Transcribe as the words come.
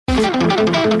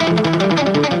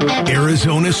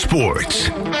Arizona Sports,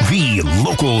 the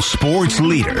local sports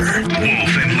leader.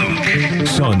 Wolf and Luke.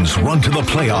 Suns run to the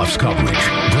playoffs coverage.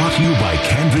 Brought to you by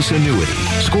Canvas Annuity.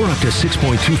 Score up to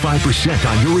 6.25%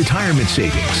 on your retirement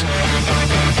savings.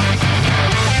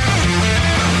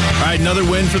 All right, another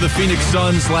win for the Phoenix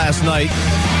Suns last night.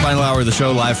 Final hour of the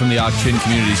show live from the Auction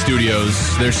Community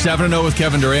Studios. They're 7-0 with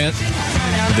Kevin Durant.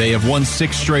 They have won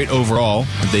 6 straight overall.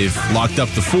 They've locked up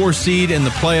the 4 seed in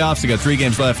the playoffs. They got 3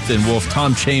 games left. And Wolf,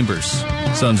 Tom Chambers,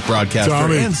 Suns broadcaster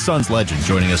and Suns legend,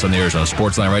 joining us on the Arizona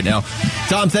Sports Line right now.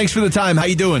 Tom, thanks for the time. How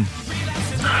you doing?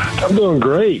 I'm doing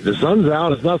great. The sun's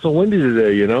out. It's not so windy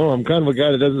today, you know. I'm kind of a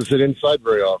guy that doesn't sit inside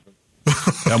very often.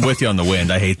 I'm with you on the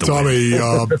wind. I hate the wind.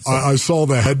 Tommy, I saw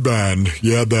the headband.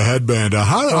 You had the headband.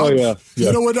 Yeah.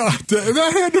 You know what?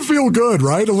 That had to feel good,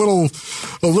 right? A little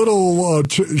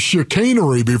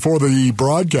chicanery before the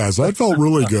broadcast. That felt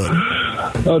really good.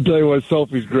 I'll tell you what,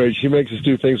 Sophie's great. She makes us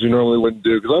do things we normally wouldn't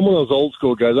do. Because I'm one of those old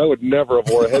school guys. I would never have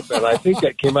wore a headband. I think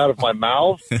that came out of my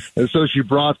mouth, and so she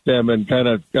brought them and kind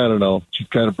of, I don't know, she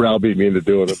kind of browbeat me into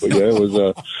doing it. But yeah,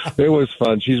 it was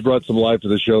fun. She's brought some life to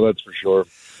the show, that's for sure.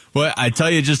 Well, I tell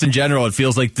you, just in general, it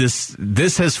feels like this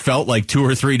has felt like 2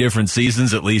 or 3 different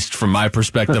seasons, at least from my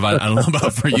perspective. I don't know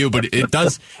about for you, but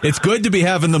it's good to be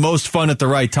having the most fun at the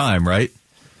right time, right?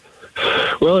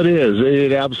 Well, it is.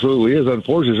 It absolutely is.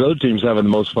 Unfortunately, other teams having the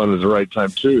most fun at the right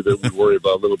time, too, that we worry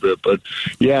about a little bit. But,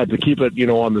 yeah, to keep it,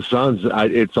 on the Suns,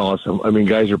 it's awesome. I mean,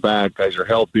 guys are back. Guys are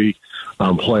healthy,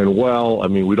 playing well. I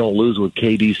mean, we don't lose with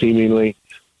KD seemingly.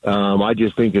 I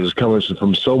just think it is coming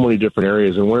from so many different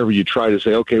areas. And whenever you try to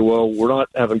say, okay, well, we're not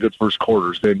having good first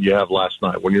quarters, then you have last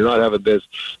night. When you're not having this,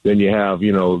 then you have,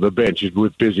 the bench is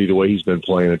with Busy the way he's been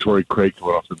playing, and Torrey Craig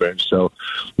coming off the bench. So,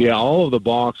 yeah, all of the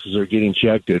boxes are getting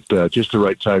checked at just the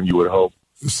right time, you would hope.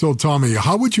 So, Tommy,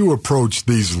 how would you approach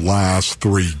these last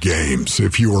 3 games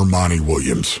if you were Monty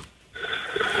Williams?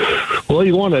 Well,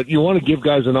 you want to give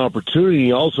guys an opportunity.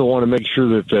 You also want to make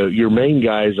sure that your main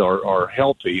guys are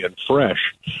healthy and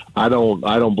fresh. I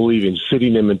don't believe in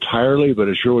sitting them entirely, but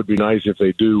it sure would be nice if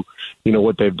they do,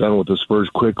 what they've done with the Spurs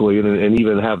quickly, and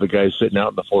even have the guys sitting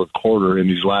out in the fourth quarter in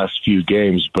these last few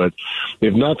games. But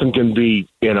if nothing can be,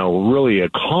 really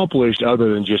accomplished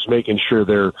other than just making sure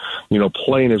they're,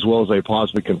 playing as well as they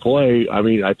possibly can play, I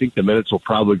mean, I think the minutes will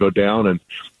probably go down, and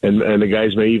the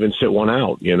guys may even sit one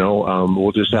out,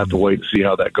 We'll just have to wait and see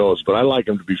how that goes. But I like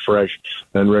them to be fresh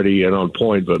and ready and on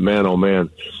point. But, man, oh,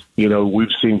 man,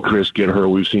 we've seen Chris get hurt.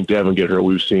 We've seen Devin get hurt.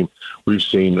 We've seen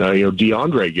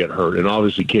DeAndre get hurt, and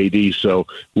obviously KD. So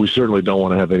we certainly don't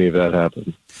want to have any of that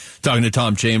happen. Talking to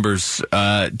Tom Chambers,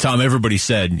 Tom, everybody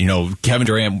said, Kevin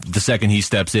Durant, the second he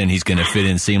steps in, he's going to fit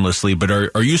in seamlessly. But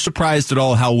are you surprised at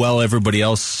all how well everybody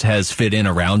else has fit in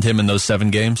around him in those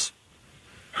 7 games?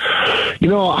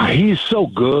 He's so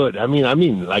good. I mean,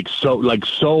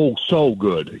 so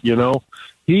good.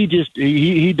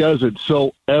 He does it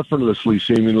so effortlessly,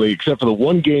 seemingly, except for the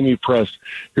one game he pressed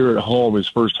here at home, his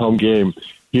first home game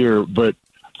here. But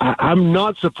I'm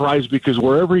not surprised because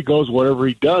wherever he goes, whatever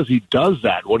he does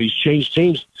that. When he's changed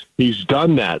teams, he's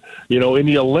done that. In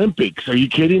the Olympics, are you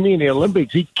kidding me? In the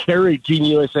Olympics, he carried Team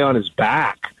USA on his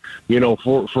back,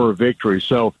 for a victory.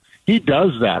 So he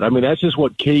does that. I mean, that's just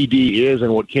what KD is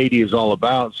and what KD is all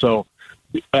about. So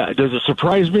does it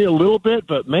surprise me a little bit?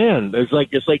 But man, it's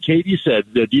like KD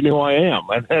said, do you know who I am?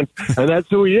 And that's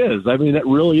who he is. I mean, that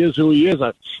really is who he is.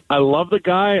 I love the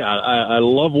guy. I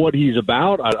love what he's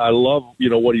about. I love,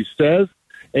 what he says,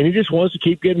 and he just wants to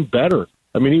keep getting better.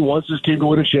 I mean, he wants his team to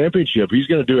win a championship. He's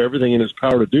going to do everything in his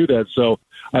power to do that. So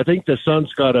I think the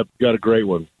Suns got a great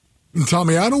one.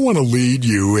 Tommy, I don't want to lead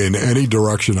you in any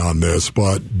direction on this,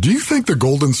 but do you think the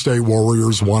Golden State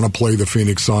Warriors want to play the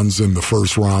Phoenix Suns in the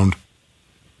first round?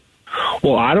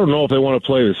 Well, I don't know if they want to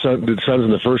play the Suns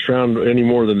in the first round any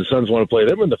more than the Suns want to play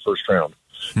them in the first round.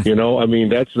 I mean,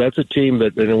 that's a team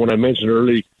that, and when I mentioned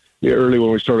early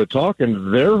when we started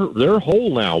talking, they're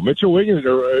whole now. Andrew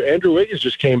Wiggins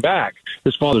just came back.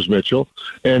 His father's Mitchell,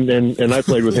 and I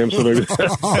played with him. So maybe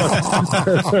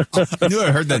I knew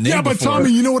I heard that name. Yeah, but before.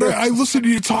 Tommy, you know what? I listen to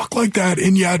you talk like that,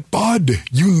 and yet, Bud,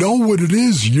 you know what it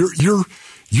is.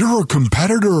 You're a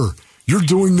competitor. You're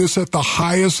doing this at the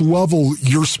highest level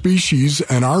your species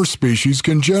and our species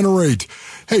can generate.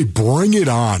 Hey, bring it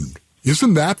on.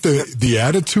 Isn't that the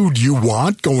attitude you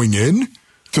want going in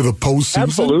to the postseason?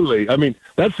 Absolutely. I mean,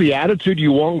 that's the attitude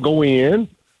you want going in.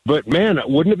 But, man,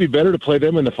 wouldn't it be better to play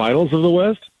them in the finals of the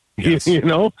West? Yes.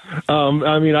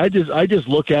 I mean, I just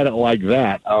look at it like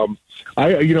that.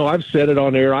 I've said it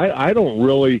on air. I don't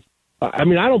really I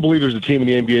mean, I don't believe there's a team in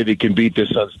the NBA that can beat this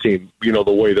Suns team, the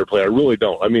way they're playing. I really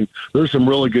don't. I mean, there's some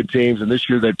really good teams, and this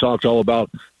year they've talked all about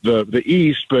the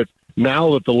East, but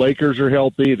now that the Lakers are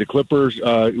healthy, the Clippers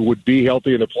would be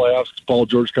healthy in the playoffs. Paul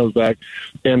George comes back,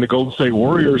 and the Golden State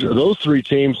Warriors. Those three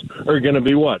teams are going to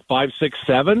be what 5, 6,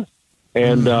 7,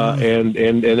 and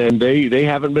they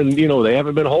haven't been they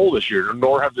haven't been whole this year,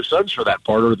 nor have the Suns for that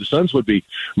part. Or the Suns would be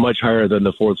much higher than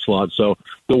the fourth slot. So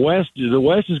the West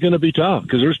is going to be tough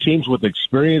because there's teams with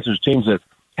experience. There's teams that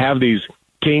have these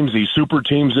teams, these super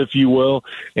teams, if you will.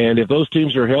 And if those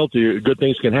teams are healthy, good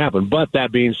things can happen. But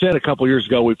that being said, a couple years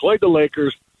ago, we played the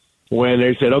Lakers when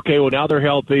they said, okay, well, now they're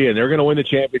healthy and they're going to win the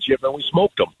championship, and we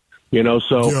smoked them.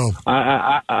 So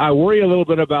yeah. I worry a little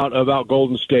bit about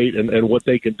Golden State and what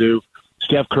they can do.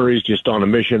 Steph Curry's just on a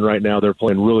mission right now. They're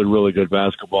playing really, really good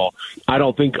basketball. I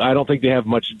don't think they have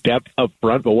much depth up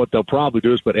front, but what they'll probably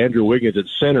do is put Andrew Wiggins at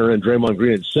center and Draymond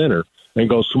Green at center and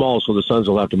go small, so the Suns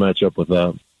will have to match up with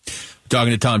that.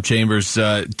 Talking to Tom Chambers,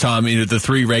 Tom, the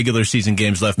 3 regular season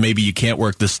games left, maybe you can't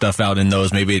work this stuff out in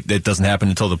those. Maybe it doesn't happen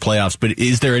until the playoffs. But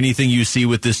is there anything you see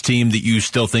with this team that you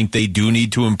still think they do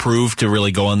need to improve to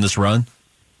really go on this run?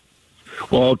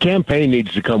 Well, campaign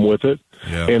needs to come with it.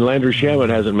 Yeah. And Landry Shamet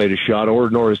hasn't made a shot,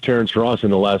 nor has Terrence Ross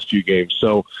in the last few games.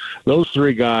 So those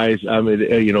 3 guys, I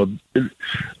mean,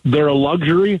 they're a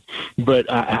luxury, but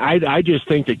I just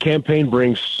think that campaign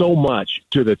brings so much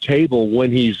to the table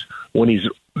when he's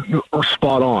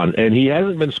spot on. And he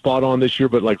hasn't been spot on this year,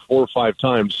 but like 4 or 5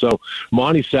 times. So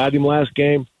Monty sat him last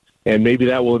game, and maybe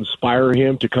that will inspire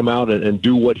him to come out and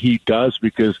do what he does,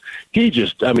 because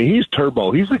he's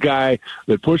turbo. He's the guy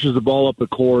that pushes the ball up the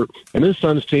court. And this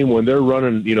Suns team, when they're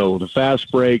running, the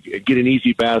fast break, getting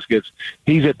easy baskets,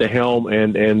 he's at the helm,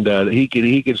 and he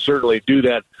can certainly do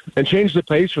that and change the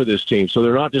pace for this team. So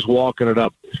they're not just walking it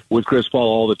up with Chris Paul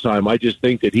all the time. I just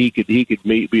think that he could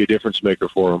be a difference maker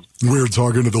for him. We're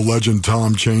talking to the legend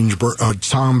Tom Chambers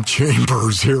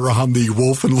here on the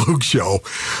Wolf and Luke Show.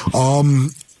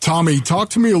 Tommy, talk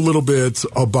to me a little bit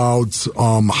about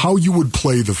how you would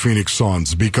play the Phoenix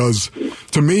Suns, because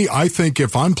to me, I think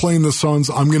if I'm playing the Suns,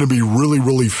 I'm going to be really,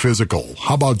 really physical.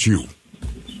 How about you?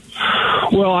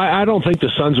 Well, I don't think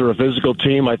the Suns are a physical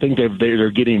team. I think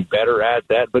they're getting better at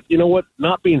that. But you know what?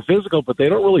 Not being physical, but they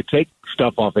don't really take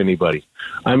stuff off anybody.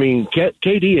 I mean,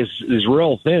 KD is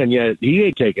real thin, and yet he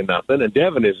ain't taking nothing, and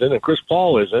Devin isn't, and Chris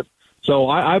Paul isn't. So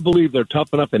I believe they're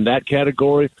tough enough in that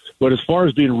category. But as far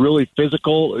as being really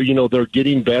physical, they're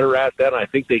getting better at that. I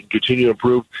think they can continue to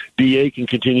improve. DA can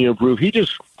continue to improve. He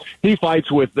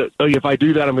fights with, if I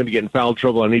do that, I'm going to get in foul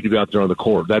trouble. I need to be out there on the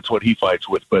court. That's what he fights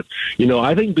with. But,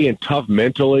 I think being tough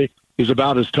mentally is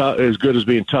about as good as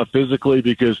being tough physically,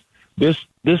 because the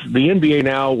NBA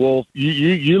now, Wolf,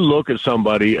 you look at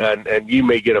somebody and you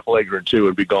may get a flagrant 2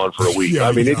 and be gone for a week. Yeah,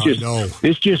 I mean,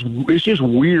 it's just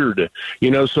weird,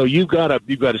 So you've got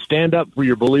to stand up for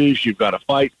your beliefs. You've got to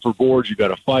fight for boards. You've got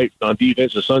to fight on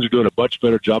defense. The Suns are doing a much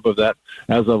better job of that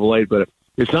as of late, but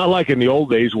it's not like in the old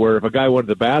days where if a guy wanted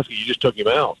the basket, you just took him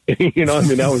out.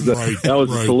 That was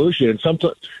the solution. And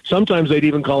sometimes they'd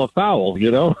even call a foul.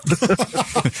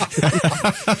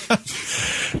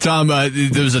 Tom,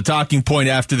 there was a talking point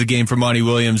after the game for Monty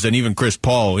Williams and even Chris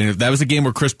Paul. That was a game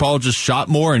where Chris Paul just shot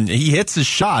more, and he hits his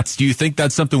shots. Do you think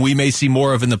that's something we may see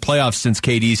more of in the playoffs since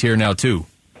KD's here now too?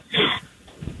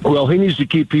 Well, he needs to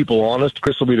keep people honest.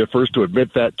 Chris will be the first to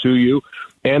admit that to you.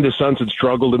 And the Suns had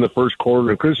struggled in the first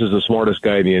quarter, and Chris is the smartest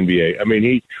guy in the NBA. I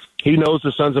mean, he knows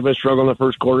the Suns have been struggling in the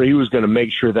first quarter. He was going to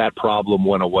make sure that problem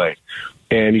went away.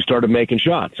 And he started making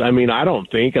shots. I mean, I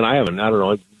don't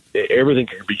know, everything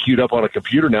can be queued up on a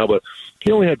computer now, but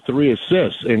he only had 3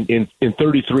 assists in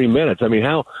 33 minutes. I mean,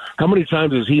 how many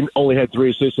times has he only had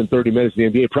 3 assists in 30 minutes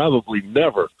in the NBA? Probably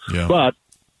never. Yeah. But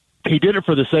he did it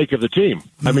for the sake of the team.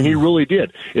 I mean, he really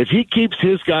did. If he keeps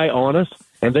his guy honest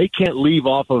and they can't leave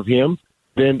off of him,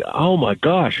 then, oh, my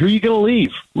gosh, who are you going to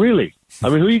leave? Really? I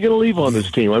mean, who are you going to leave on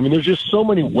this team? I mean, there's just so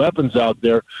many weapons out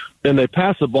there, and they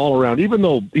pass the ball around. Even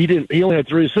though he only had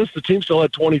 3 assists, the team still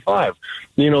had 25.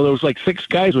 There was like 6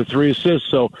 guys with 3 assists.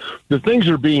 So the things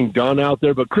are being done out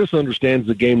there, but Chris understands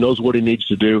the game, knows what he needs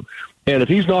to do. And if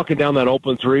he's knocking down that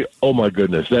open 3, oh, my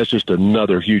goodness, that's just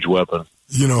another huge weapon.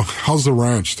 How's the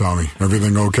ranch, Tommy?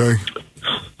 Everything okay?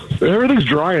 Everything's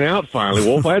drying out finally,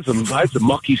 Wolf. I had some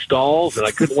mucky stalls, and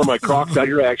I couldn't wear my Crocs out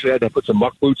here. I actually had to put some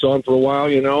muck boots on for a while,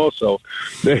 So,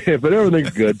 but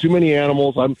everything's good. Too many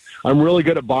animals. I'm really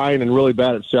good at buying and really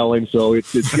bad at selling, so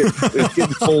it's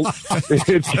getting full.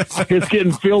 It's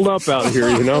getting filled up out here,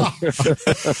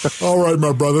 All right,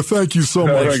 my brother. Thank you so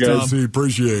much, Tom.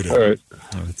 Appreciate it. All right.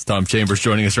 It's Tom Chambers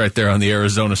joining us right there on the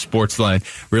Arizona Sports Line.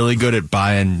 Really good at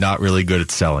buying, not really good at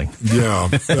selling. Yeah,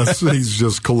 he's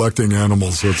just collecting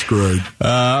animals. That's great. All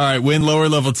right, win lower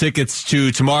level tickets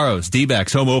to tomorrow's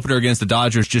D-backs home opener against the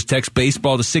Dodgers. Just text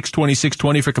baseball to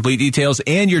 620-620 for complete details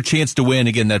and your chance to win.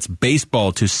 Again, that's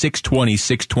baseball to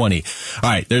 620-620. All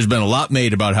right, there's been a lot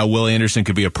made about how Will Anderson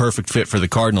could be a perfect fit for the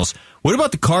Cardinals. What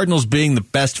about the Cardinals being the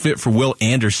best fit for Will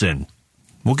Anderson?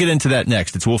 We'll get into that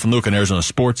next. It's Wolf and Luke on Arizona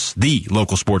Sports, the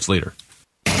local sports leader.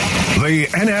 The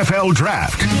NFL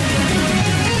Draft.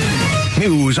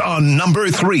 News on number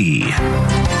 3.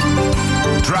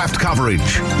 Draft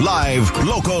coverage. Live,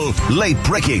 local, late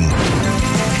breaking.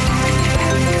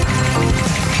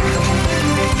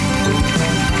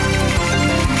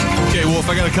 Okay, Wolf,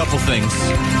 I got a couple things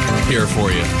here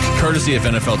for you, courtesy of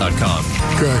NFL.com.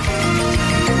 Okay.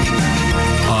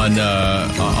 On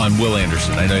Will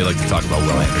Anderson. I know you like to talk about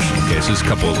Will Anderson. Okay, so there's a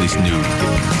couple at least new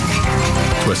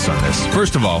twists on this.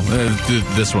 First of all,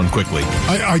 this one quickly.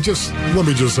 Let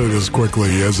me just say this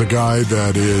quickly. As a guy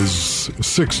that is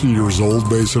 60 years old,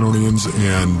 Basinonians,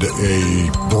 and a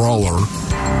brawler,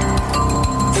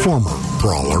 former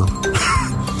brawler,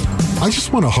 I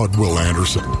just want to hug Will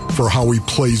Anderson for how he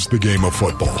plays the game of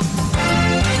football.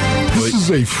 This is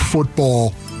a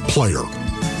football player,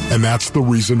 and that's the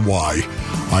reason why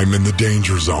I'm in the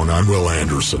danger zone. I'm Will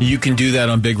Anderson. You can do that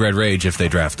on Big Red Rage if they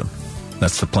draft him.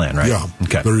 That's the plan, right? Yeah.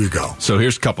 Okay. There you go. So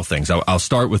here's a couple things. I'll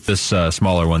start with this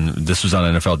smaller one. This was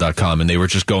on NFL.com, and they were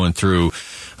just going through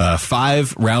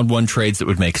 5 round 1 trades that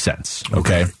would make sense.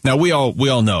 Okay. Now we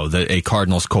all know that a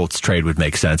Cardinals Colts trade would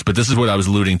make sense, but this is what I was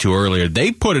alluding to earlier.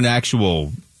 They put an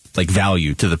actual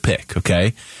value to the pick.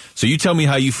 Okay. So you tell me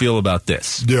how you feel about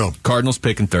this. Yeah. Cardinals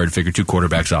pick in 3rd, figure 2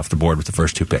 quarterbacks off the board with the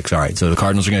first 2 picks. All right. So the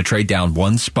Cardinals are going to trade down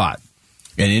 1 spot,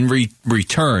 and in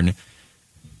return.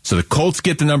 So the Colts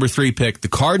get the number 3 pick, the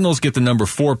Cardinals get the number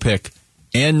 4 pick,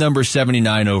 and number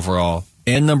 79 overall,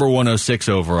 and number 106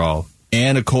 overall,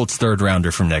 and a Colts 3rd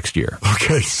rounder from next year.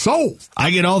 Okay, so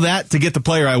I get all that to get the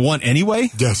player I want anyway?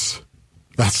 Yes.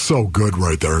 That's so good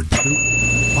right there. Do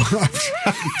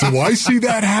I see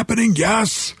that happening?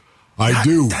 Yes. I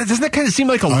do. Doesn't that kind of seem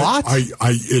like a lot?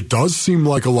 It does seem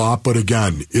like a lot, but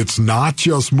again, it's not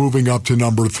just moving up to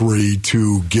number 3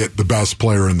 to get the best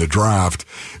player in the draft.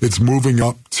 It's moving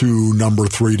up to number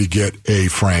 3 to get a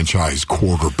franchise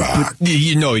quarterback. And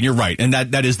you're right, and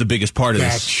that is the biggest part of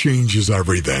this. That changes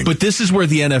everything. But this is where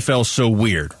the NFL's so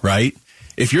weird, right?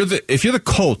 If you're the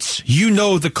Colts,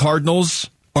 the Cardinals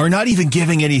are not even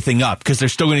giving anything up because they're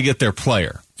still going to get their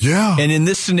player. Yeah. And in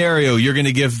this scenario, you're going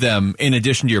to give them, in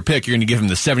addition to your pick, you're going to give them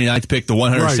the 79th pick, the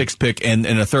 106th pick, and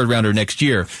a 3rd rounder next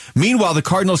year. Meanwhile, the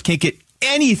Cardinals can't get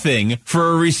anything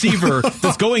for a receiver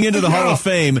that's going into the Hall of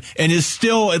Fame and is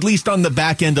still at least on the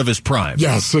back end of his prime.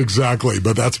 Yes, exactly.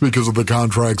 But that's because of the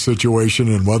contract situation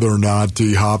and whether or not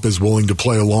D-Hop is willing to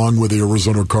play along with the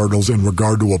Arizona Cardinals in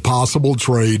regard to a possible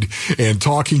trade and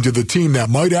talking to the team that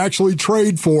might actually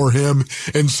trade for him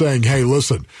and saying, hey,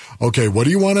 listen, okay,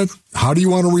 how do you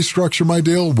want to restructure my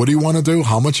deal? What do you want to do?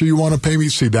 How much do you want to pay me?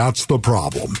 See, that's the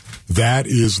problem. That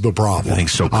is the problem.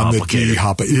 Everything's so complicated.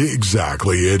 On the D-Hop,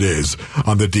 exactly, it is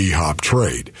on the D-Hop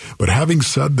trade. But having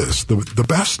said this, the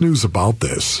best news about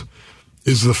this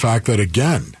is the fact that,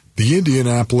 again, the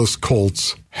Indianapolis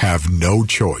Colts have no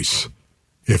choice.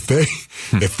 If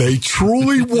they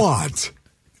truly want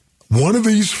one of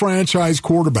these franchise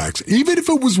quarterbacks, even if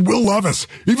it was Will Levis,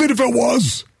 even if it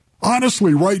was,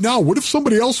 honestly, right now, what if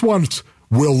somebody else wants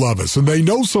Will Levis and they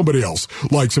know somebody else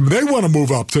likes him? They want to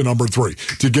move up to number 3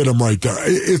 to get him right there.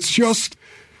 It's just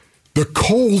the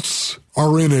Colts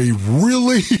are in a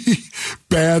really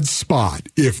bad spot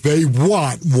if they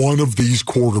want one of these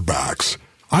quarterbacks.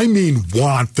 I mean,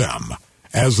 want them,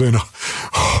 as in,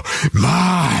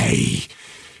 my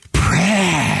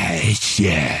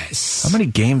precious. How many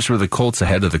games were the Colts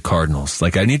ahead of the Cardinals?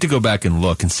 I need to go back and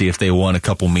look and see if they won a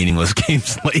couple meaningless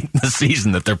games late in the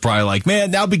season that they're probably like,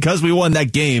 man, now because we won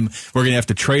that game, we're going to have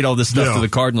to trade all this stuff to the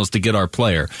Cardinals to get our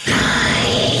player.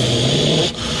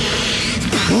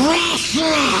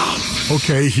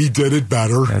 Okay, he did it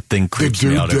better. That thing creeps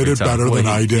me out The dude did it better than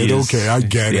I did. Okay, I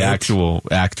get it. The actual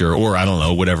actor, or I don't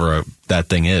know, whatever that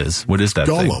thing is. What is that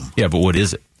thing? Gollum. Yeah, but what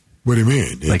is it? What do you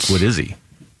mean? What is he?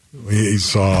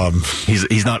 He's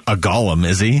not a Gollum,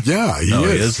 is he? Yeah, he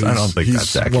is. I don't think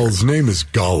that's accurate. Well, his name is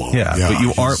Gollum. Yeah, but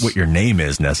you aren't what your name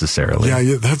is necessarily.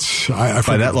 Yeah, that's...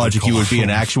 By that logic, you would be an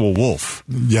actual wolf.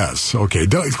 Yes, okay.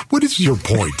 What is your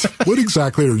point? What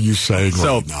exactly are you saying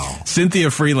right now?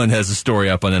 Cynthia Freeland has a story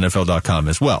up on NFL.com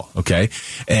as well, okay?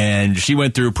 And she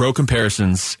went through pro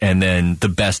comparisons and then the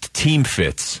best team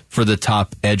fits for the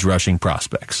top edge rushing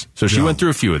prospects. So she went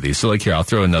through a few of these. So, like, here, I'll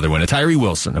throw another one. Tyree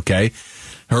Wilson, okay?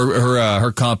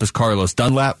 Her comp is Carlos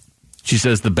Dunlap. She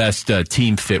says the best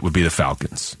team fit would be the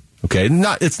Falcons. Okay,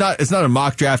 it's not a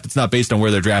mock draft. It's not based on where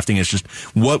they're drafting. It's just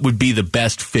what would be the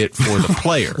best fit for the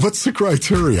player. What's the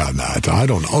criteria on that? I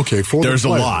don't know. Okay, there's a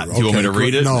lot. Do you want me to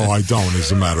read it? No, I don't.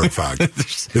 As a matter of fact,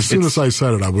 as soon as I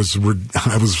said it, I was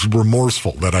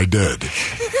remorseful that I did.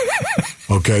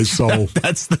 Okay, so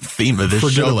that's the theme of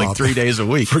this show, like 3 days a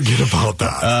week. Forget about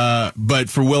that. But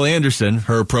for Will Anderson,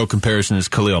 her pro comparison is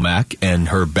Khalil Mack, and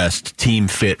her best team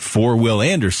fit for Will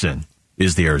Anderson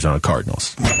is the Arizona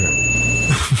Cardinals.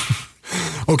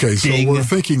 Okay, so we're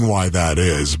thinking why that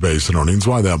is, based on earnings,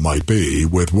 why that might be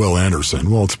with Will Anderson.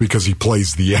 Well, it's because he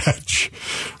plays the edge,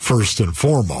 first and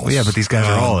foremost. Well, yeah, but these guys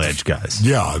are all edge guys.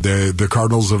 Yeah, the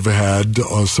Cardinals have had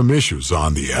some issues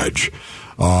on the edge.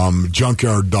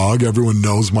 Junkyard Dog, everyone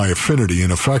knows my affinity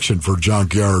and affection for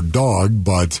Junkyard Dog,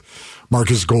 but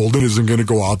Marcus Golden isn't going to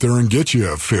go out there and get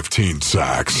you 15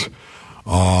 sacks.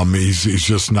 He's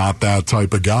just not that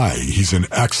type of guy. He's an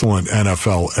excellent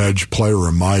NFL edge player,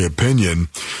 in my opinion,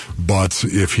 but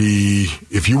if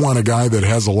you want a guy that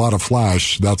has a lot of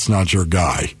flash, that's not your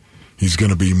guy. He's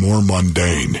going to be more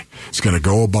mundane. He's going to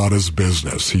go about his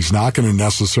business. He's not going to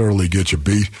necessarily get you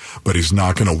beat, but he's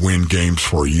not going to win games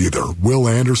for you either. Will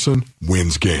Anderson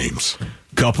wins games.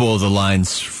 Couple of the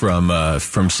lines from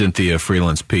Cynthia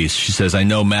Freeland's piece. She says, I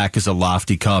know Mack is a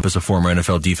lofty comp as a former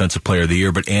NFL Defensive Player of the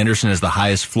Year, but Anderson has the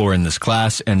highest floor in this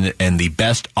class and the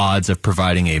best odds of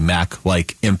providing a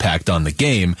Mack-like impact on the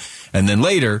game. And then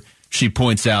later, she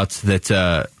points out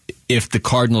that if the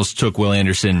Cardinals took Will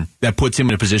Anderson, that puts him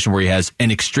in a position where he has an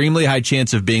extremely high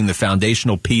chance of being the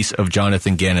foundational piece of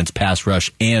Jonathan Gannon's pass rush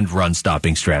and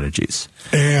run-stopping strategies.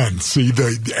 And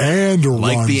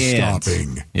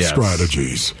run-stopping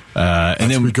strategies.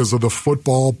 And then because of the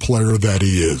football player that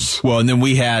he is. Well, and then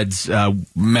we had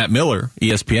Matt Miller,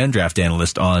 ESPN draft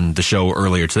analyst, on the show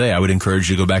earlier today. I would encourage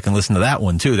you to go back and listen to that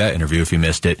one, too, that interview, if you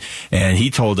missed it. And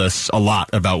he told us a lot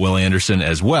about Will Anderson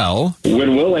as well.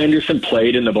 When Will Anderson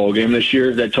played in the bowl game this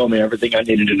year, that told me everything I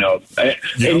needed to know.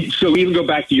 And so even go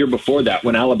back the year before that,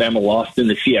 when Alabama lost in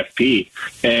the CFP,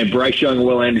 and Bryce Young and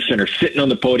Will Anderson are sitting on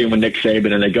the podium with Nick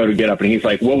Saban, and they go to get up, and he's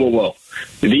like, whoa.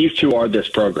 These two are this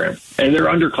program. And they're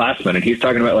underclassmen, and he's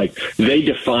talking about, like, they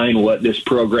define what this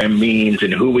program means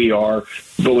and who we are.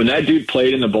 But when that dude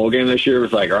played in the bowl game this year, it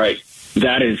was like, all right,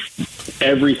 that is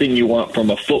everything you want from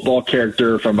a football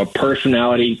character, from a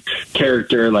personality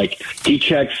character. Like, he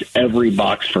checks every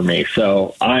box for me.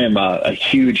 So I am a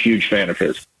huge, huge fan of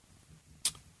his.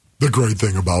 The great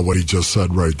thing about what he just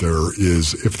said right there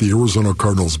is if the Arizona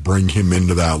Cardinals bring him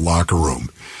into that locker room,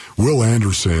 Will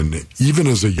Anderson, even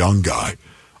as a young guy,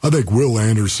 I think Will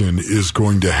Anderson is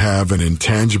going to have an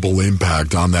intangible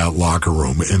impact on that locker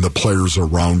room and the players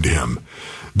around him.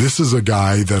 This is a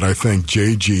guy that I think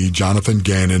Jonathan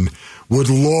Gannon, would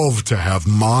love to have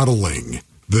modeling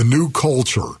the new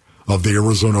culture of the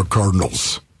Arizona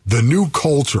Cardinals. The new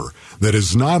culture that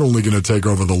is not only going to take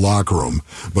over the locker room,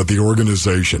 but the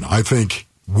organization. I think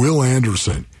Will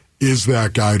Anderson is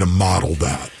that guy to model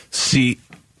that. See,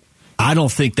 I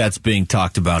don't think that's being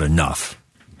talked about enough,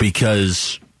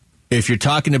 because if you're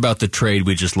talking about the trade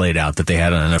we just laid out that they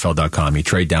had on NFL.com, you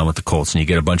trade down with the Colts and you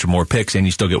get a bunch of more picks and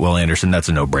you still get Will Anderson, that's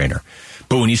a no-brainer.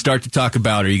 But when you start to talk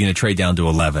about, are you going to trade down to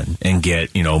 11 and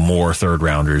get, more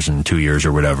third-rounders in 2 years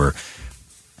or whatever,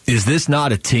 is this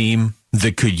not a team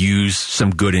that could use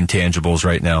some good intangibles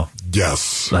right now?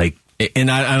 Yes. And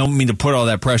I don't mean to put all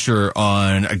that pressure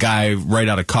on a guy right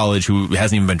out of college who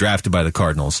hasn't even been drafted by the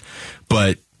Cardinals,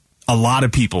 but a lot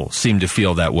of people seem to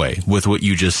feel that way with what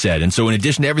you just said. And so in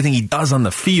addition to everything he does on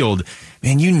the field,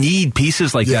 man, you need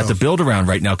pieces like that to build around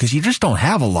right now, because you just don't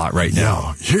have a lot right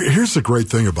now. Here's the great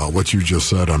thing about what you just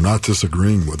said. I'm not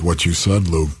disagreeing with what you said,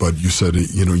 Luke, but you said,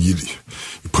 you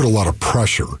put a lot of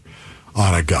pressure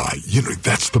on a guy.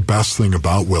 That's the best thing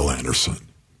about Will Anderson.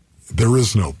 There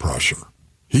is no pressure.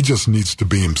 He just needs to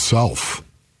be himself.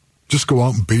 Just go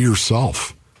out and be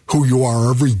yourself, who you are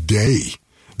every day,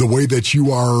 the way that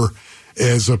you are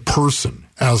as a person,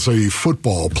 as a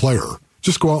football player.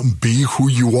 Just go out and be who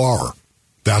you are.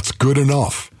 That's good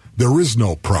enough. There is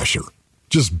no pressure.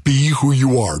 Just be who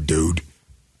you are, dude.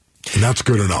 And that's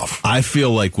good enough. I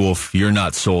feel like, Wolf, you're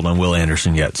not sold on Will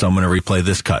Anderson yet, so I'm going to replay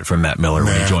this cut from Matt Miller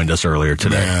when he joined us earlier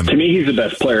today. To me, he's the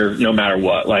best player no matter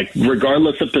what. Like,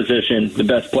 regardless of position, the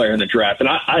best player in the draft. And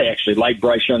I actually like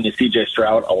Bryce Young and C.J.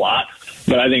 Stroud a lot,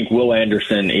 but I think Will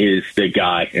Anderson is the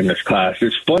guy in this class.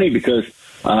 It's funny because,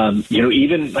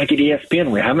 even like at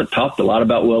ESPN, we haven't talked a lot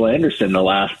about Will Anderson in the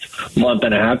last month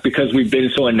and a half because we've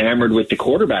been so enamored with the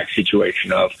quarterback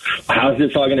situation of how's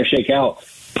this all going to shake out.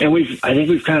 And I think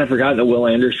we've kind of forgotten that Will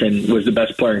Anderson was the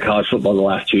best player in college football the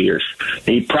last 2 years.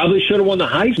 He probably should have won the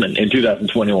Heisman in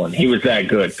 2021. He was that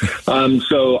good.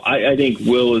 So I think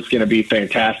Will is going to be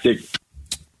fantastic.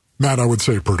 Matt, I would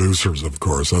say producers, of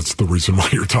course. That's the reason why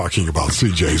you're talking about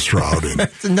C.J. Stroud and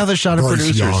That's another shot at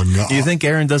producers. Young. Do you think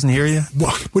Aaron doesn't hear you?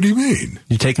 What do you mean?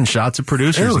 You're taking shots at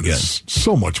producers Aaron again. is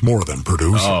so much more than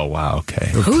producer. Oh, wow, okay.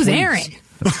 Who's Aaron?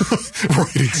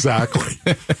 Right, exactly.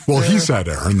 Well, he said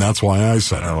Aaron. That's why I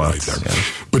said it right there. Yeah.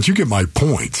 But you get my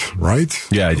point, right?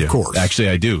 Yeah, I do. Of course. Actually,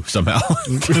 I do, somehow.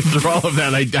 Through all of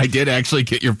that, I did actually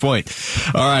get your point.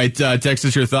 All right, text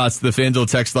us your thoughts. The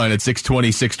FanDuel text line at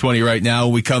 620-620 right now.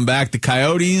 When we come back, the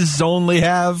Coyotes only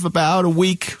have about a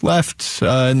week left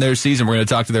in their season. We're going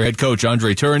to talk to their head coach,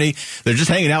 Andre Tourney. They're just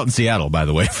hanging out in Seattle, by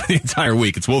the way, for the entire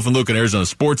week. It's Wolf and Luke in Arizona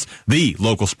Sports, the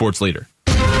local sports leader.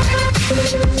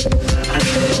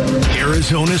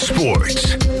 Arizona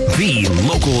Sports, the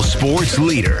local sports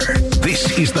leader.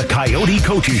 This is the Coyote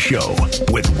Coaches Show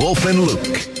with Wolf and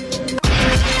Luke.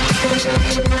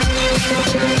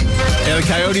 Yeah, the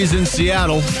Coyotes in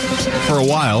Seattle for a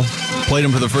while. Played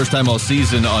them for the first time all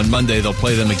season on Monday. They'll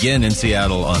play them again in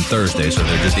Seattle on Thursday. So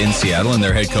they're just in Seattle. And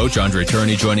their head coach, Andre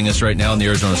Tourney, joining us right now on the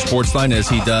Arizona Sports Line, as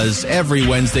he does every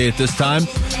Wednesday at this time.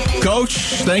 Coach,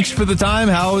 thanks for the time.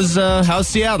 How's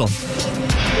Seattle?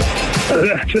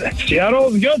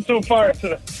 Seattle is good so far.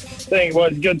 So I think it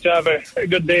was good to have a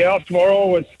good day off. Tomorrow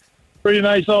was pretty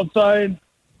nice outside.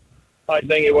 I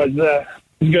think it was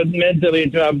good mentally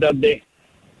to have that day.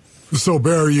 So,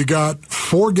 Bear, you got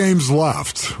 4 games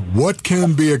left. What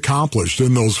can be accomplished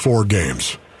in those 4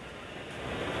 games?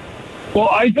 Well,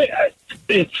 I think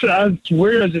it's as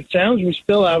weird as it sounds. We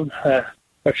still have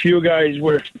a few guys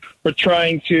we're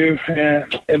trying to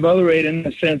evaluate in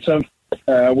the sense of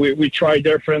we try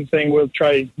different things. We'll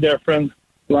try different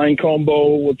line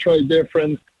combo. We'll try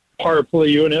different power play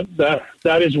unit.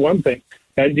 That is one thing.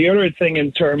 And the other thing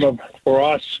in terms of, for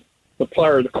us, the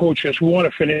player, the coaches, we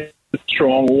want to finish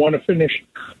strong. We want to finish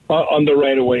on the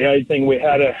right away. I think we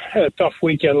had a tough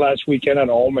weekend last weekend at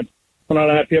home, and we're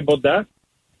not happy about that.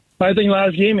 I think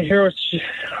last game here,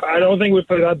 I don't think we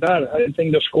played that bad. I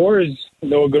think the score is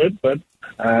no good, but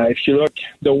if you look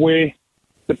the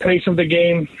pace of the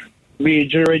game, we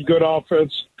generate good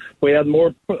offense. We had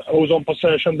more on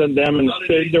possession than them, and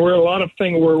there were a lot of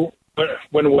things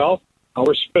went well.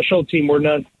 Our special team were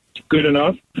not good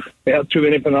enough. We had too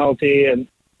many penalties, and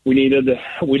we needed a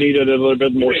little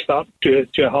bit more stuff to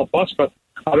help us. But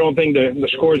I don't think the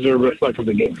scores are a reflection of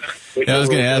the game. Yeah, I was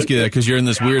going to ask you that because you're in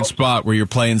this weird spot where you're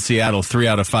playing Seattle 3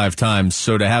 out of 5 times.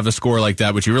 So to have a score like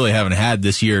that, which you really haven't had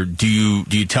this year, do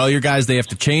you tell your guys they have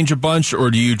to change a bunch, or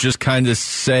do you just kind of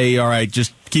say, all right,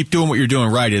 just keep doing what you're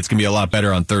doing right, it's going to be a lot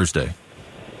better on Thursday?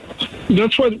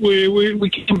 That's what we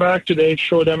came back today,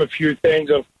 show them a few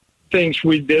things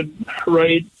we did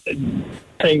right,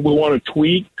 things we want to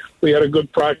tweak. We had a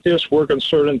good practice, work on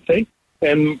certain things,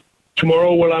 and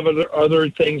tomorrow we'll have other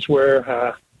things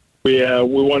where we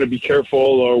want to be careful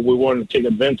or we want to take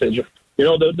advantage. You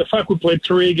know, the fact we played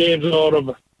 3 games out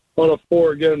of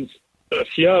 4 against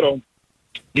Seattle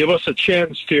give us a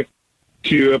chance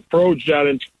to approach that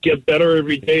and to get better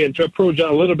every day and to approach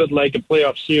that a little bit like a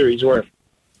playoff series where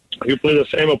you play the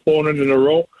same opponent in a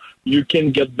row, you can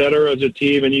get better as a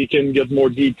team and you can get more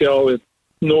detail and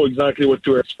know exactly what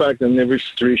to expect in every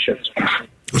situation.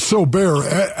 So, Bear,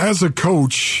 as a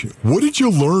coach, what did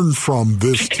you learn from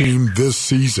this team this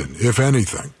season, if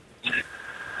anything?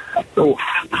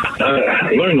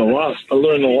 I learned a lot.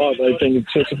 I think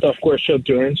it's a tough question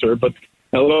to answer, but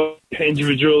I love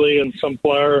individually and some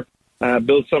player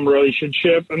build some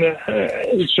relationship in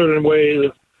a certain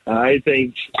way. I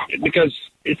think because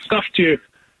it's tough to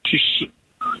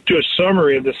a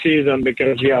summary of the season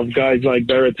because you have guys like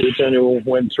Barrett who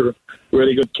went through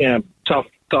really good camp, tough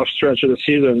stretch of the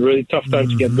season, really tough time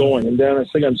to get going, and then a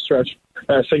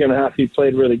second half he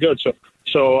played really good.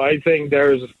 So I think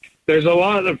there's a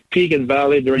lot of peak and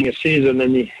valley during a season,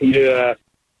 and you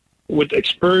with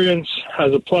experience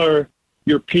as a player,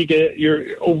 your peak,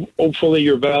 hopefully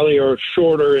your valley are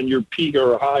shorter and your peak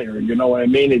are higher. You know what I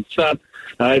mean? It's not.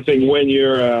 I think when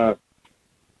you're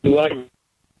like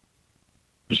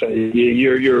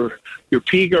Your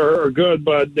peak are good,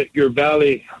 but your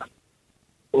valley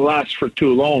lasts for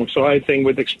too long. So I think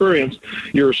with experience,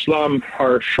 your slump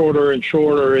are shorter and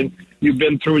shorter, and you've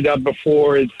been through that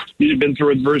before. You've been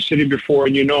through adversity before,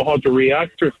 and you know how to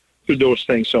react to those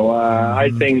things. So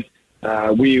I think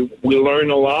we learn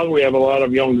a lot. We have a lot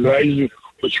of young guys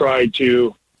who try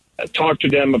to talk to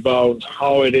them about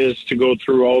how it is to go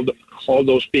through all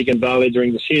those peak and valley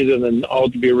during the season, and how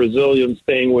to be resilient,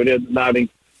 staying with it, not having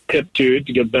tip to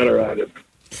get better at it.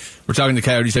 We're talking to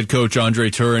Coyotes head coach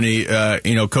Andre Tourigny.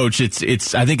 Coach,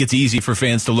 it's I think it's easy for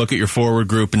fans to look at your forward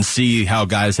group and see how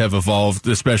guys have evolved,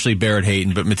 especially Barrett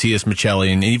Hayton, but Matthias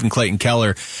Michelli and even Clayton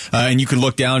Keller. And you can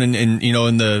look down in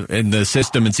the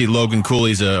system and see Logan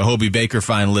Cooley's a Hobey Baker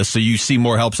finalist, so you see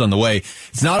more helps on the way.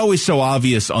 It's not always so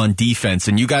obvious on defense,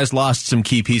 and you guys lost some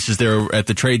key pieces there at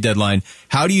the trade deadline.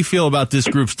 How do you feel about this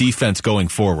group's defense going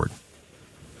forward?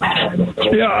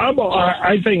 Yeah,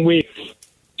 I think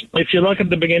if you look at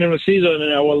the beginning of the season,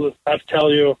 and I will have to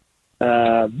tell you,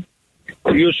 Juuso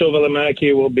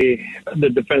Välimäki will be the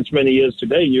defenseman he is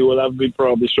today. You will have to be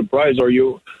probably surprised, or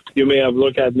you may have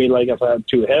looked at me like if I had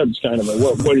two heads, kind of like,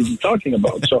 what is he talking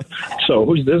about? So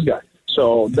who's this guy?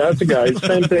 So that's the guy.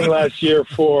 Same thing last year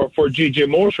for G.J.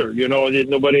 Mosher.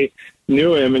 Nobody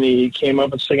knew him, and he came up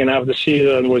in the second half of the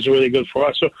season and was really good for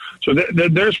us. So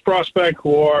there's prospects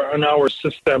who are in our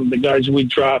system, the guys we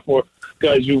draft or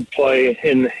guys who play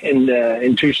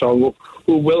in Tucson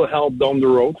who will help down the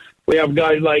road. We have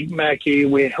guys like Mackey.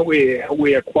 We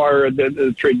acquired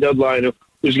the trade deadline,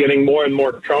 who's getting more and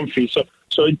more comfy. So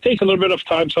it takes a little bit of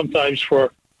time sometimes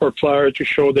for players to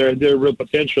show their real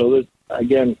potential.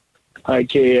 Again, like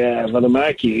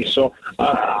Välimäki. So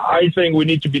I think we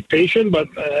need to be patient, but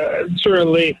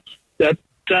certainly that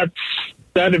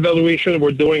evaluation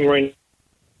we're doing right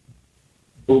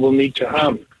now, we will need to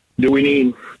have. Do we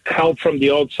need help from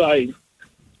the outside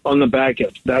on the back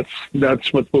end?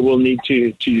 That's what we will need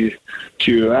to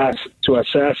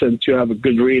assess and to have a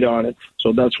good read on it.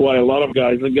 So that's why a lot of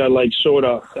guys, a guy like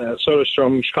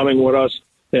Soderstrom is coming with us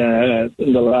in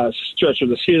the last stretch of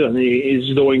the season.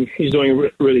 He's doing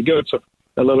really good. So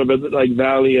a little bit like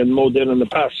Valley and Mo did in the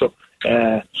past. So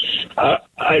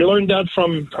I learned that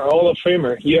from our Hall of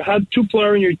Famer. You had two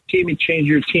players in your team, you change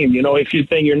your team. If you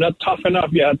think you're not tough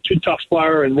enough, you had two tough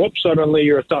players, and whoops, suddenly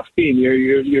you're a tough team.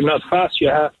 You're not fast. You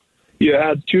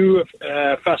had two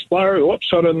fast players. Whoops,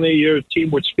 suddenly you're a team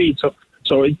with speed.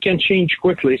 So it can change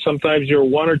quickly. Sometimes you're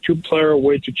one or two player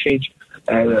away to change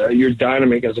your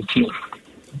dynamic as a team.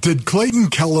 Did Clayton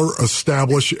Keller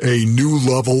establish a new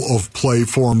level of play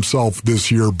for himself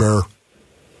this year, Bear?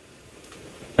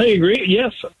 I agree.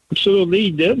 Yes, absolutely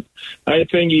he did. I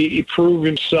think he proved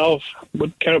himself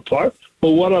what kind of player.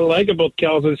 But what I like about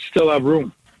Cal is still have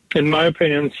room. In my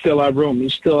opinion, still have room. He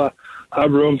still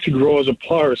have room to grow as a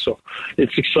player. So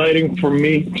it's exciting for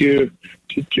me to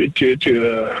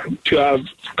have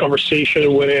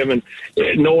conversation with him, and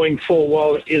knowing full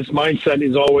well his mindset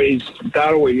is always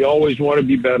that way. You always want to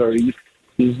be better.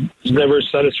 He's never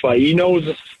satisfied. He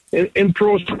knows in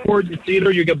pro sport it's either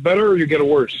you get better or you get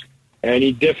worse. And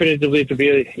he definitely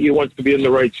he wants to be on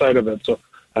the right side of it. So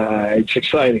it's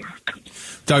exciting.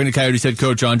 Talking to Coyotes head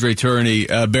coach Andre Tourigny.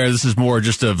 Bear, this is more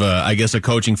just of, a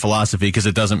coaching philosophy because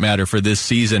it doesn't matter for this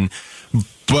season.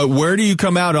 But where do you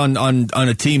come out on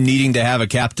a team needing to have a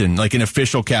captain, like an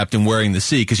official captain wearing the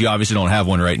C? Because you obviously don't have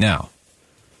one right now.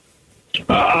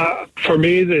 For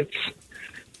me,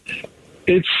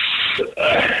 it's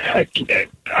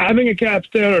having a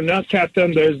captain or not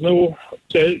captain.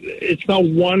 It's not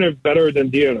one is better than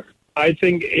the other. I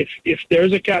think if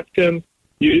there's a captain,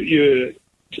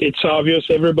 it's obvious.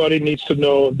 Everybody needs to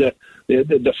know that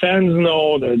the fans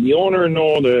know, the owner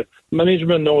know, the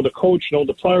management know, the coach know,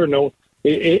 the player know.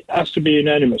 It has to be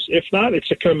unanimous. If not, it's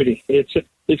a committee. It's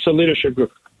a leadership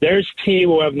group. There's team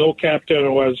who have no captain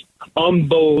who has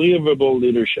unbelievable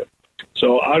leadership.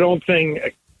 So I don't think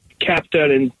a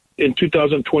captain in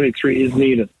 2023 is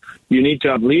needed. You need to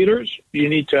have leaders. You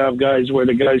need to have guys where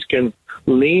the guys can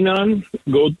lean on,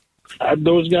 go at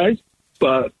those guys.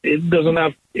 But it's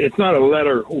not a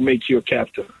letter who makes you a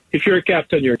captain. If you're a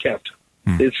captain, you're a captain.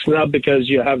 It's not because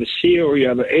you have a C or you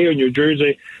have an A on your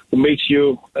jersey who makes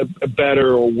you a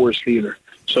better or worse leader.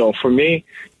 So for me,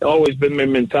 it's always been my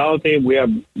mentality. We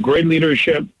have great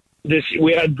leadership.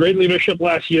 We had great leadership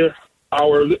last year.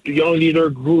 Our young leader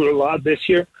grew a lot this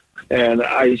year, and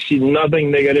I see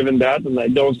nothing negative in that. And I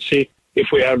don't see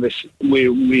if we had a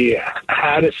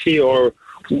C or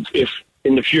if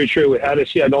in the future we had a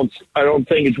C. I don't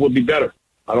think it would be better.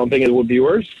 I don't think it would be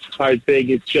worse. I think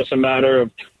it's just a matter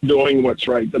of doing what's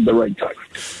right at the right time.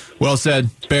 Well said.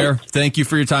 Bear, thank you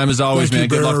for your time as always, man.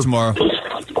 Good luck tomorrow.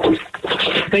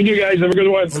 Thank you, guys. Have a good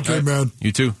one. Okay, man.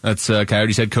 You too. That's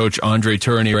Coyotes head coach Andre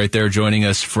Tourigny right there joining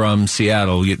us from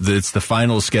Seattle. It's the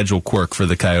final schedule quirk for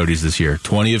the Coyotes this year.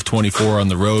 20 of 24 on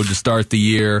the road to start the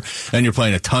year. And you're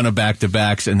playing a ton of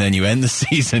back-to-backs, and then you end the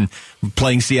season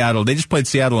playing Seattle. They just played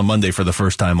Seattle on Monday for the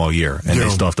first time all year, and they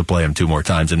still have to play them 2 more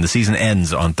times. And the season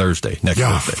ends on Thursday, next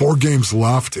Thursday. 4 games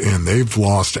left, and they've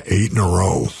lost 8 in a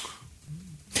row.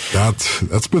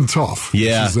 That's been tough.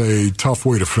 Yeah. This is a tough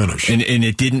way to finish. And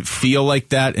it didn't feel like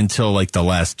that until like the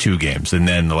last 2 games. And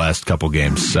then the last couple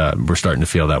games, we're starting to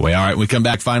feel that way. All right, we come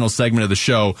back, final segment of the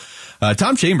show.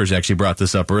 Tom Chambers actually brought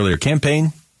this up earlier.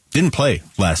 Campaign didn't play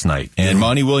last night. And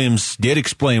Monty Williams did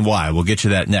explain why. We'll get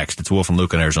you that next. It's Wolf and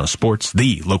Luke on Arizona Sports,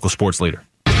 the local sports leader.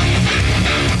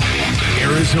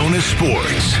 Arizona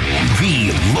Sports,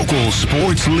 the local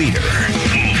sports leader.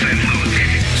 Wolf and Luke.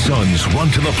 Suns run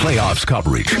to the playoffs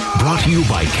coverage. Brought to you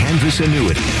by Canvas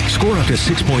Annuity. Score up to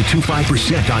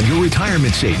 6.25% on your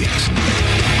retirement savings.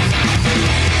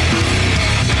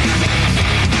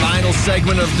 Final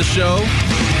segment of the show.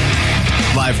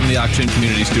 Live from the Auction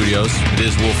Community Studios. It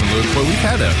is Wolf and Luke. But we've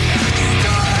had a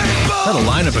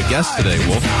lineup of guests today,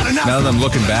 Wolf. Now that I'm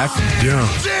looking back. Yeah.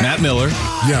 Matt Miller.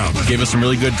 Yeah. Gave us some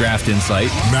really good draft insight.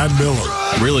 Matt Miller.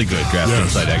 Really good draft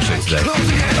insight, actually, today.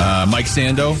 Mike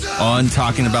Sando on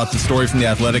talking about the story from The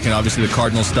Athletic and obviously the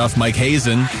Cardinals stuff. Mike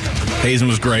Hazen. Hazen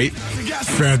was great.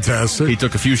 Fantastic. He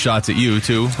took a few shots at you,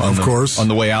 too. On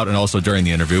the way out and also during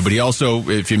the interview. But he also,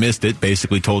 if you missed it,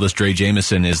 basically told us Dre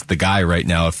Jameson is the guy right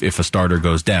now if a starter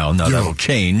goes down. Now, that'll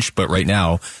change, but right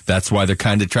now, that's why they're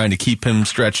kind of trying to keep him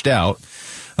stretched out.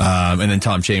 And then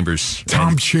Tom Chambers.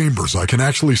 Chambers. I can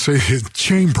actually say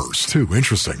Chambers, too.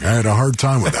 Interesting. I had a hard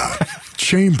time with that.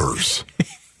 Chambers.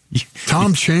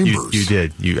 Tom Chambers. You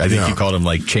did. I think you called him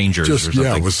like Changers or something.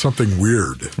 Yeah, it was something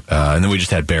weird. And then we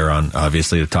just had Bear on,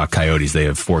 obviously, to talk Coyotes. They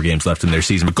have 4 games left in their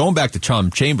season. But going back to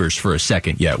Tom Chambers for a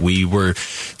second, we were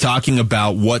talking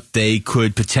about what they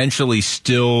could potentially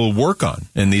still work on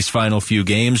in these final few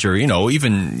games, or,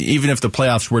 even if the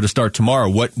playoffs were to start tomorrow,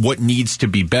 what needs to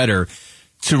be better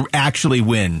to actually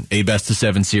win a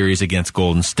best-of-7 series against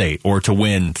Golden State, or to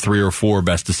win 3 or 4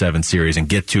 best-of-7 series and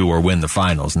get to or win the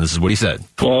finals. And this is what he said.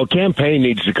 Well, campaign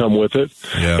needs to come with it.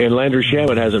 Yeah. And Landry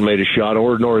Shamet hasn't made a shot,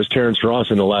 nor has Terrence Ross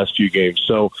in the last few games.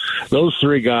 So those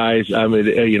 3 guys, I mean,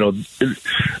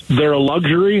 they're a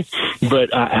luxury, but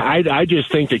I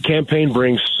just think that campaign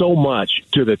brings so much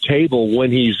to the table when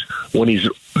he's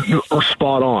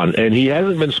spot on. And he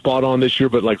hasn't been spot on this year,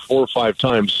 but like 4 or 5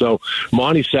 times. So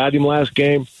Monty sat him last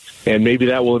game, and maybe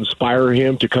that will inspire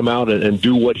him to come out and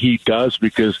do what he does,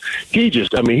 because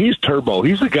he's turbo.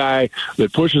 He's the guy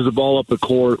that pushes the ball up the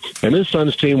court. And this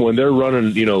Suns team, when they're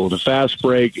running, the fast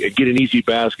break, getting easy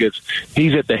baskets,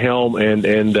 he's at the helm, and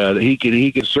he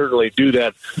can certainly do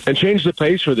that and change the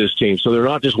pace for this team. So they're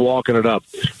not just walking it up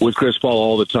with Chris Paul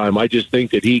all the time. I just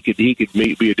think that he could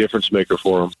be a difference maker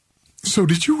for him. So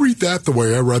did you read that the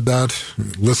way I read that?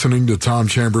 Listening to Tom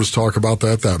Chambers talk about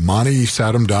that Monty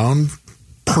sat him down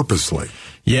purposely.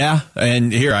 Yeah,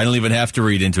 and here, I don't even have to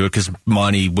read into it because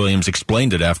Monty Williams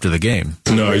explained it after the game.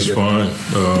 No, he's fine.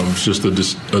 It's just a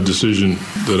decision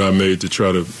that I made to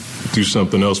try to do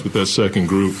something else with that second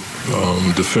group.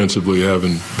 Defensively,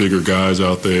 having bigger guys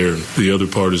out there. The other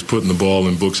part is putting the ball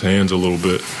in Book's hands a little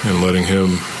bit and letting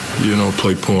him,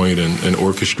 play point and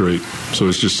orchestrate. So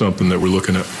it's just something that we're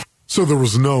looking at. So there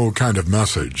was no kind of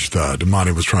message that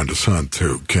Monty was trying to send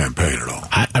to campaign at all?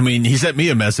 I mean, he sent me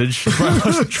a message. I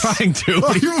wasn't trying to,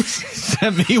 but he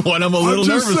sent me one. I'm a little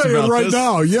nervous about this. I'm just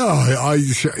saying right now,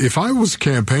 if I was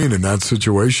campaign in that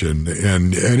situation,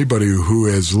 and anybody who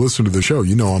has listened to the show,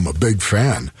 I'm a big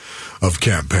fan of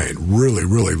campaign. Really,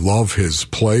 really love his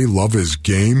play, love his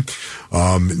game.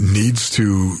 Needs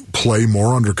to play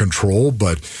more under control.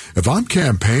 But if I'm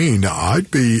campaign, I'd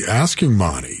be asking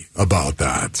Monty about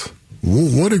that.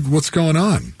 What's going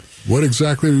on? What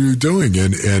exactly are you doing?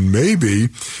 And maybe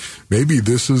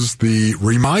this is the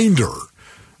reminder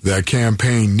that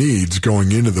campaign needs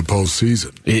going into the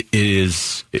postseason. It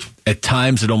is. At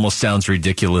times, it almost sounds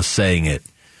ridiculous saying it,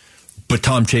 but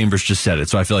Tom Chambers just said it,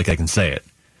 so I feel like I can say it.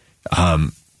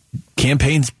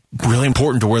 Campaign's really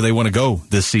important to where they want to go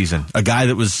this season. A guy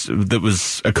that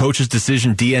was a coach's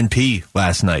decision DNP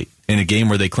last night in a game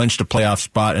where they clinched a playoff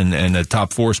spot and a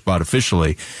top 4 spot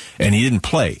officially, and he didn't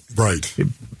play. Right.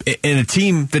 In a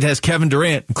team that has Kevin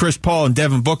Durant, and Chris Paul, and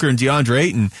Devin Booker, and DeAndre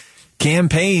Ayton,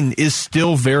 campaign is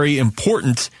still very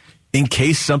important in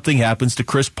case something happens to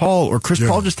Chris Paul, or Chris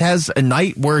Paul just has a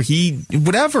night where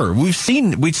whatever. We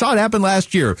saw it happen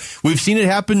last year. We've seen it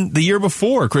happen the year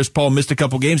before. Chris Paul missed a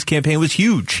couple games. Campaign was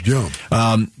huge. Yeah.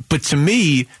 But to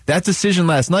me, that decision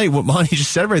last night, what Monty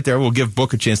just said right there, will give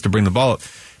Book a chance to bring the ball up.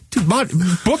 Dude,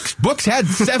 Book's had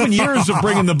 7 years of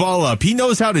bringing the ball up. He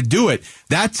knows how to do it.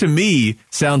 That, to me,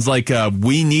 sounds like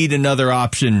we need another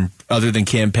option other than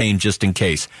Campaign just in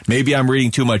case. Maybe I'm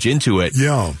reading too much into it.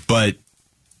 Yeah. But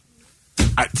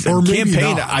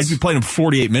Campaign, I'd be playing him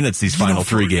 48 minutes these final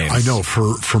 3 games. I know.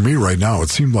 For me right now, it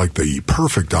seemed like the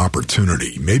perfect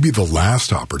opportunity, maybe the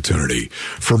last opportunity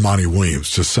for Monty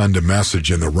Williams to send a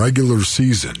message in the regular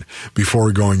season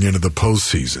before going into the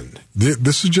postseason.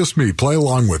 This is just me. Play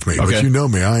along with me. Okay. But you know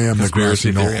me. I am the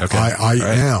grassy knoll. Okay. I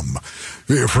am.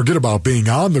 Forget about being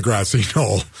on the grassy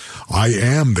knoll. I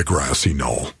am the grassy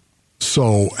knoll.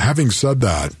 So having said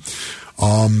that,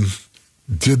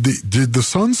 Did the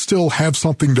Suns still have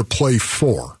something to play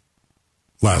for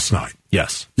last night?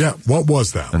 Yes. Yeah, what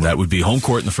was that? And that would be home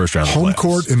court in the first round of the playoffs. Home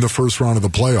court in the first round of the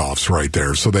playoffs right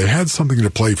there. So they had something to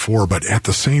play for, but at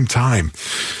the same time,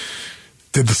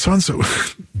 did the Suns,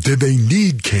 did they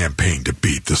need Campaign to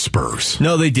beat the Spurs?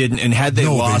 No, they didn't. And had they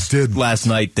lost last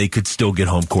night, they could still get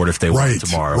home court if they won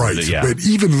tomorrow. Right, But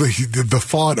even the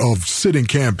thought of sitting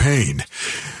Campaign,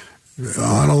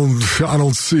 I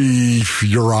don't see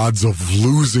your odds of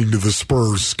losing to the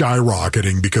Spurs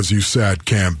skyrocketing because you sat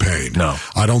Campaign. No.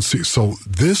 I don't see. So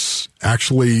this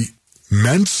actually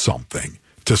meant something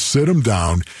to sit him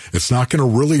down. It's not going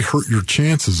to really hurt your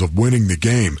chances of winning the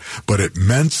game, but it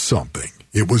meant something.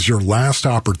 It was your last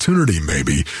opportunity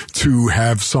maybe to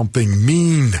have something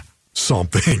mean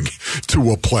something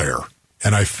to a player.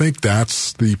 And I think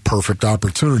that's the perfect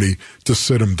opportunity to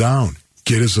sit him down,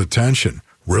 get his attention.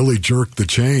 Really jerk the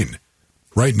chain.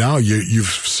 Right now, you've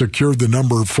secured the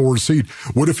number 4 seed.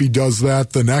 What if he does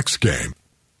that the next game?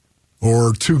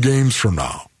 Or 2 games from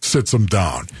now, sits him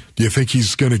down? Do you think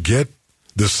he's going to get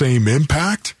the same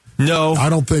impact? No. I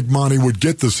don't think Monty would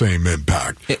get the same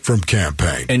impact from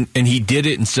Campaign. And he did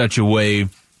it in such a way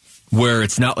where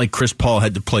it's not like Chris Paul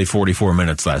had to play 44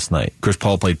 minutes last night. Chris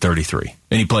Paul played 33.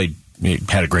 And he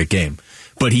had a great game.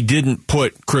 But he didn't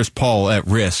put Chris Paul at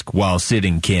risk while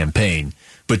sitting Campaign.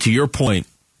 But to your point,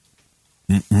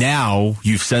 now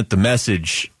you've sent the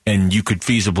message, and you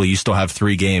still have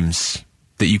 3 games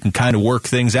that you can kind of work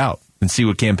things out and see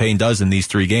what Campaign does in these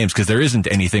 3 games, because there isn't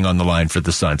anything on the line for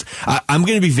the Suns. I'm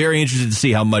going to be very interested to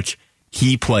see how much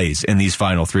he plays in these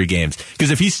final 3 games,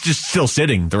 because if he's just still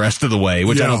sitting the rest of the way,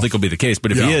 which I don't think will be the case,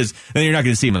 but if he is, then you're not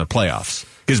going to see him in the playoffs.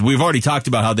 Because we've already talked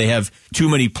about how they have too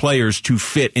many players to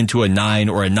fit into a 9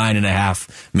 or a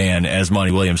 9.5 man, as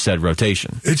Monty Williams said,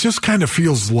 rotation. It just kind of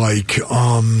feels like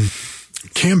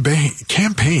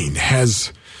Campaign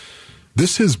has...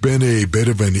 This has been a bit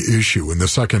of an issue in the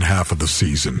second half of the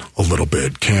season, a little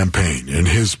bit. Campaign and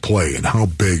his play and how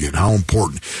big and how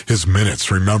important his minutes.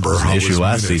 Remember how his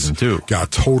last season too got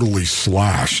totally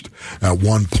slashed at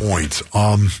one point.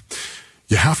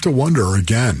 You have to wonder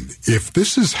again if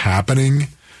this is happening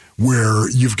where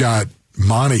you've got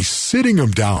Monty sitting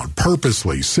him down,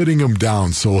 purposely sitting him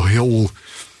down, so he'll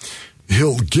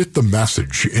get the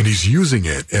message and he's using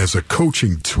it as a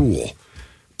coaching tool.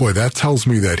 Boy, that tells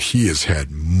me that he has had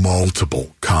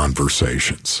multiple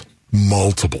conversations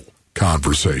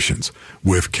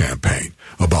with Campaign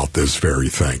about this very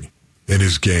thing in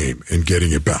his game and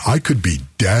getting it back. I could be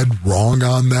dead wrong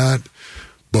on that,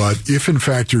 but if in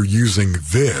fact you're using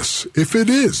this, if it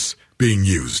is being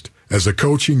used as a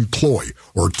coaching ploy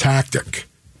or tactic,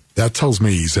 that tells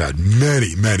me he's had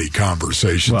many, many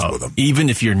conversations with him. Even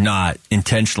if you're not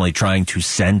intentionally trying to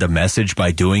send a message by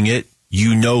doing it,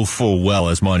 you know full well,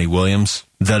 as Monty Williams,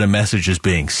 that a message is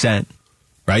being sent,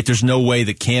 right? There's no way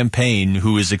that Campaign,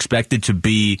 who is expected to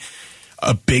be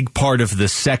a big part of the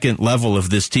second level of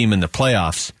this team in the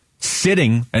playoffs,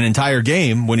 sitting an entire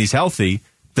game when he's healthy,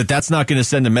 that's not going to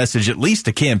send a message, at least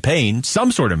to Campaign,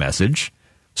 some sort of message.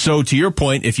 So to your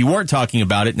point, if you weren't talking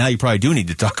about it, now you probably do need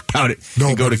to talk about it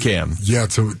and go to Cam. Yeah,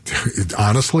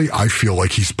 honestly, I feel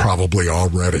like he's probably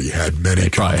already had many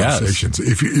conversations.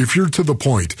 If you're to the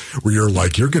point where you're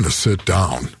like, you're going to sit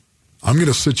down, I'm going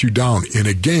to sit you down in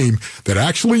a game that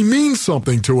actually means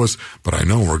something to us, but I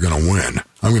know we're going to win.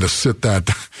 I'm going to sit that.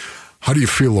 How do you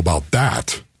feel about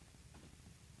that?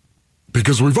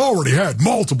 Because we've already had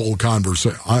multiple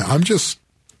conversations.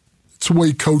 It's the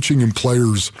way coaching and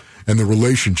players and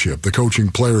the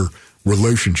coaching-player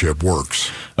relationship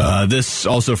works. This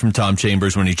also from Tom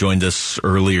Chambers when he joined us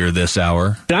earlier this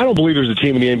hour. I don't believe there's a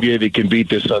team in the NBA that can beat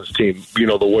this Suns team,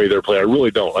 the way they're playing. I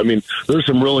really don't. I mean, there's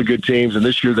some really good teams, and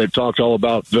this year they've talked all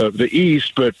about the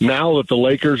East, but now that the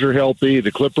Lakers are healthy,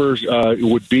 the Clippers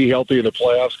would be healthy in the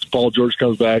playoffs, Paul George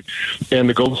comes back, and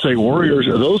the Golden State Warriors,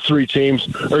 those three teams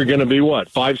are going to be,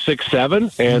 5, 6,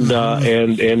 7? And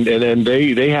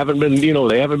they haven't been,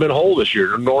 they haven't been whole this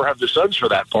year, nor have the Suns for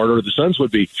that part, or the Suns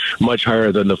would be much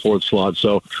higher than the fourth slot.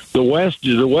 So the West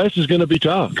is going to be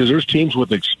tough because there's teams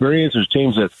with experience. There's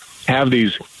teams that have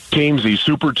these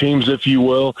super teams, if you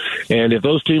will. And if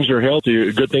those teams are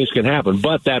healthy, good things can happen.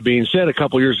 But that being said, a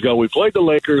couple years ago, we played the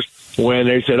Lakers when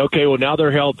they said, okay, well, now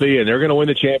they're healthy and they're going to win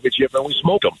the championship, and we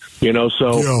smoked them.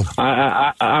 So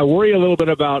I worry a little bit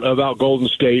about Golden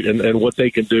State and what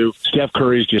they can do. Steph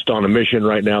Curry's just on a mission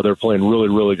right now. They're playing really,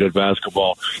 really good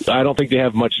basketball. I don't think they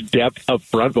have much depth up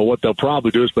front, but what they'll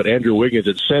probably do is put Andrew Wiggins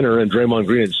at center and Draymond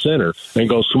Green at center and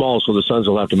go small, so the Suns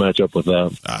will have to match up with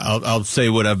that. I'll say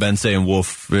what I've been saying,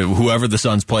 Wolf. Whoever the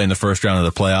Suns play in the first round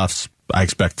of the playoffs, I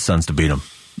expect the Suns to beat them.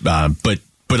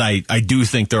 But I do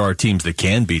think there are teams that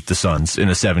can beat the Suns in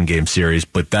a 7-game series,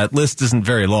 but that list isn't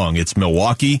very long. It's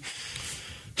Milwaukee,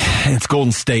 it's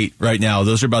Golden State right now.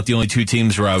 Those are about the only two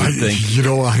teams where I would think.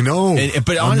 I know.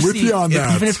 But honestly, I'm with you on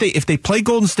that. Even if they play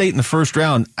Golden State in the first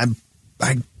round,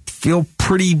 I feel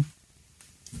pretty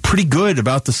good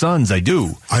about the Suns. I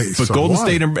do. But Golden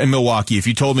State and Milwaukee, if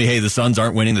you told me, hey, the Suns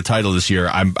aren't winning the title this year,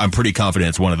 I'm pretty confident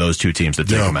it's one of those two teams that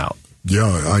take them out.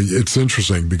 Yeah, it's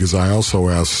interesting because I also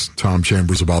asked Tom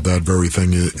Chambers about that very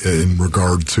thing in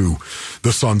regard to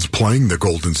the Suns playing the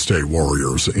Golden State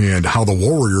Warriors and how the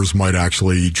Warriors might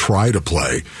actually try to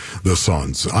play the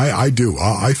Suns. I do.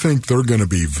 I think they're going to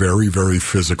be very, very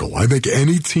physical. I think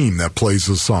any team that plays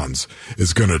the Suns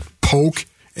is going to poke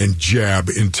and jab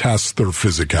and test their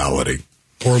physicality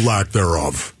or lack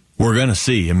thereof. We're going to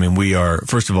see. I mean,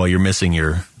 first of all, you're missing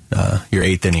your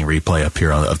 8th inning replay up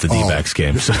here of the D-backs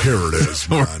game. So here it is,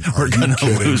 man. We're going to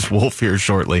lose Wolf here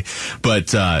shortly.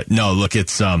 But no, look,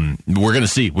 it's we're going to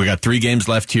see. We got 3 games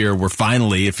left here.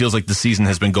 It feels like the season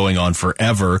has been going on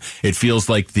forever. It feels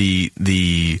like the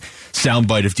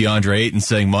soundbite of DeAndre Ayton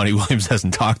saying Monty Williams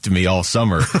hasn't talked to me all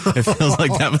summer. It feels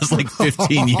like that was like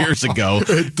 15 years ago.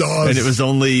 It does. And it was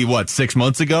only, 6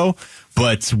 months ago?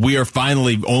 But we are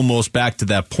finally almost back to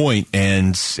that point.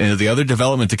 And the other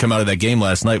development to come out of that game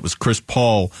last night was Chris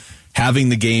Paul having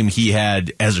the game he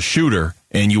had as a shooter.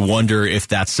 And you wonder if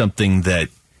that's something that,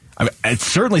 it's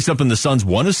certainly something the Suns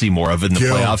want to see more of in the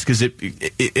playoffs because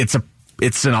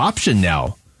it's an option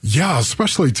now. Yeah,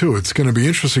 especially, too. It's going to be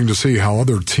interesting to see how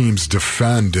other teams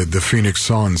defend the Phoenix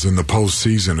Suns in the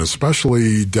postseason,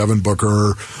 especially Devin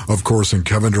Booker, of course, and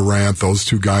Kevin Durant, those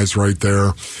two guys right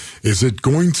there. Is it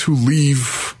going to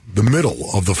leave the middle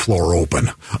of the floor open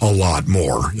a lot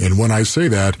more? And when I say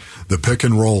that, the pick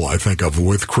and roll I think of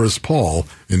with Chris Paul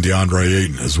and DeAndre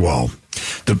Ayton as well.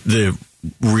 The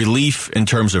relief in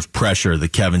terms of pressure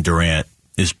that Kevin Durant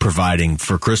is providing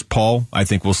for Chris Paul, I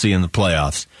think we'll see in the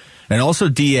playoffs. And also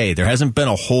DA. There hasn't been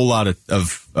a whole lot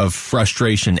of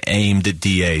frustration aimed at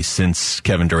DA since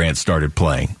Kevin Durant started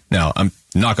playing. Now, I'm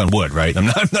knock on wood, right? I'm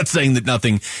not saying that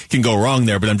nothing can go wrong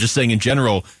there, but I'm just saying in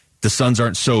general, the Suns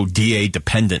aren't so DA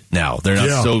dependent now. They're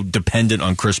not so dependent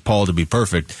on Chris Paul to be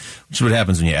perfect, which is what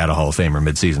happens when you add a Hall of Famer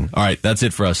midseason. All right, that's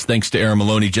it for us. Thanks to Aaron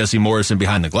Maloney, Jesse Morrison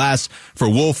behind the glass. For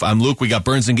Wolf, I'm Luke. We got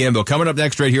Burns and Gambo coming up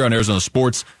next right here on Arizona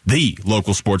Sports, the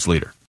local sports leader.